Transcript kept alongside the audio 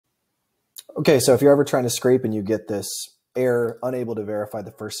Okay, so if you're ever trying to scrape and you get this error, unable to verify the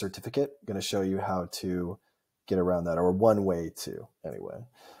first certificate, I'm going to show you how to get around that, or one way to, anyway.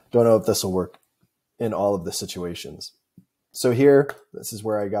 Don't know if this will work in all of the situations. So here, this is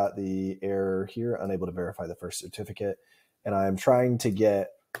where I got the error here, unable to verify the first certificate. And I'm trying to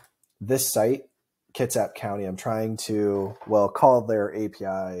get this site, Kitsap County, I'm trying to, well, call their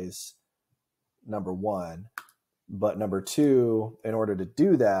APIs number one, but number two, in order to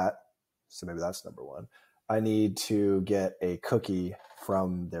do that, so maybe that's number one, I need to get a cookie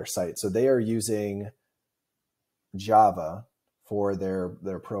from their site. So they are using Java for their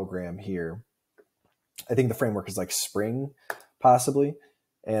program here. I think the framework is like Spring, possibly.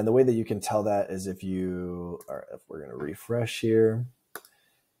 And the way that you can tell that is if you are, if we're going to refresh here.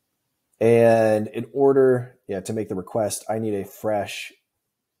 And in order, to make the request, I need a fresh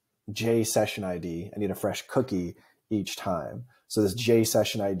J session ID. I need a fresh cookie each time. So this J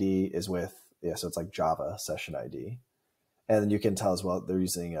session ID is with, so it's like Java session ID. And then you can tell as well, they're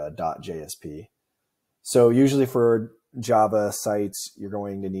using .jsp. So usually for Java sites, you're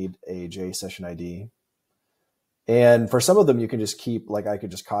going to need a J session ID. And for some of them, you can just keep, like I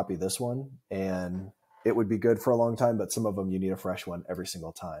could just copy this one and it would be good for a long time, but some of them you need a fresh one every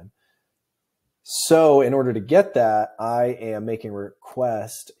single time. So in order to get that, I am making a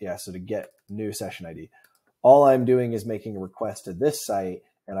request. So to get new session ID, all I'm doing is making a request to this site,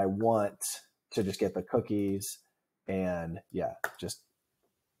 and I want to just get the cookies and just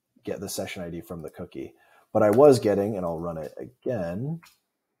get the session ID from the cookie. But I was getting, and I'll run it again,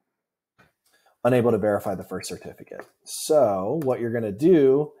 unable to verify the first certificate. So what you're going to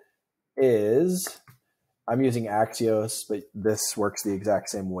do is, I'm using Axios, but this works the exact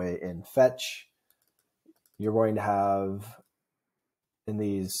same way in Fetch. You're going to have in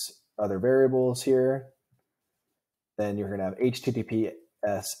these other variables here, then you're going to have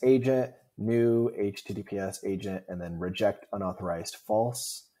HTTPS agent, new HTTPS agent, and then reject unauthorized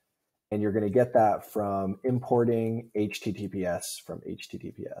false. And you're going to get that from importing HTTPS from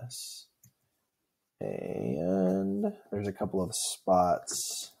HTTPS. And there's a couple of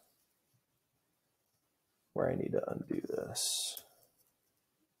spots where I need to undo this.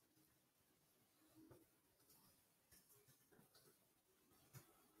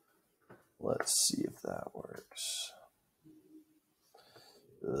 Let's see if that works.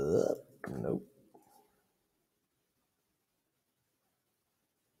 Nope.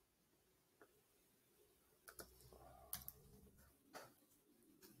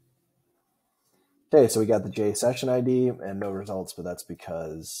 Okay, so we got the J session ID and no results, but that's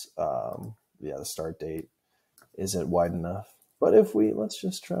because, the start date isn't wide enough. But if let's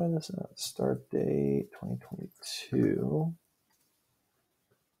just try this out. Start date 2022.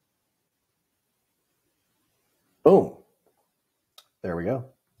 Boom. There we go.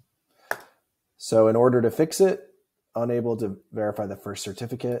 So in order to fix it, unable to verify the first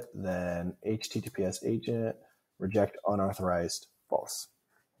certificate, then HTTPS agent, reject unauthorized false.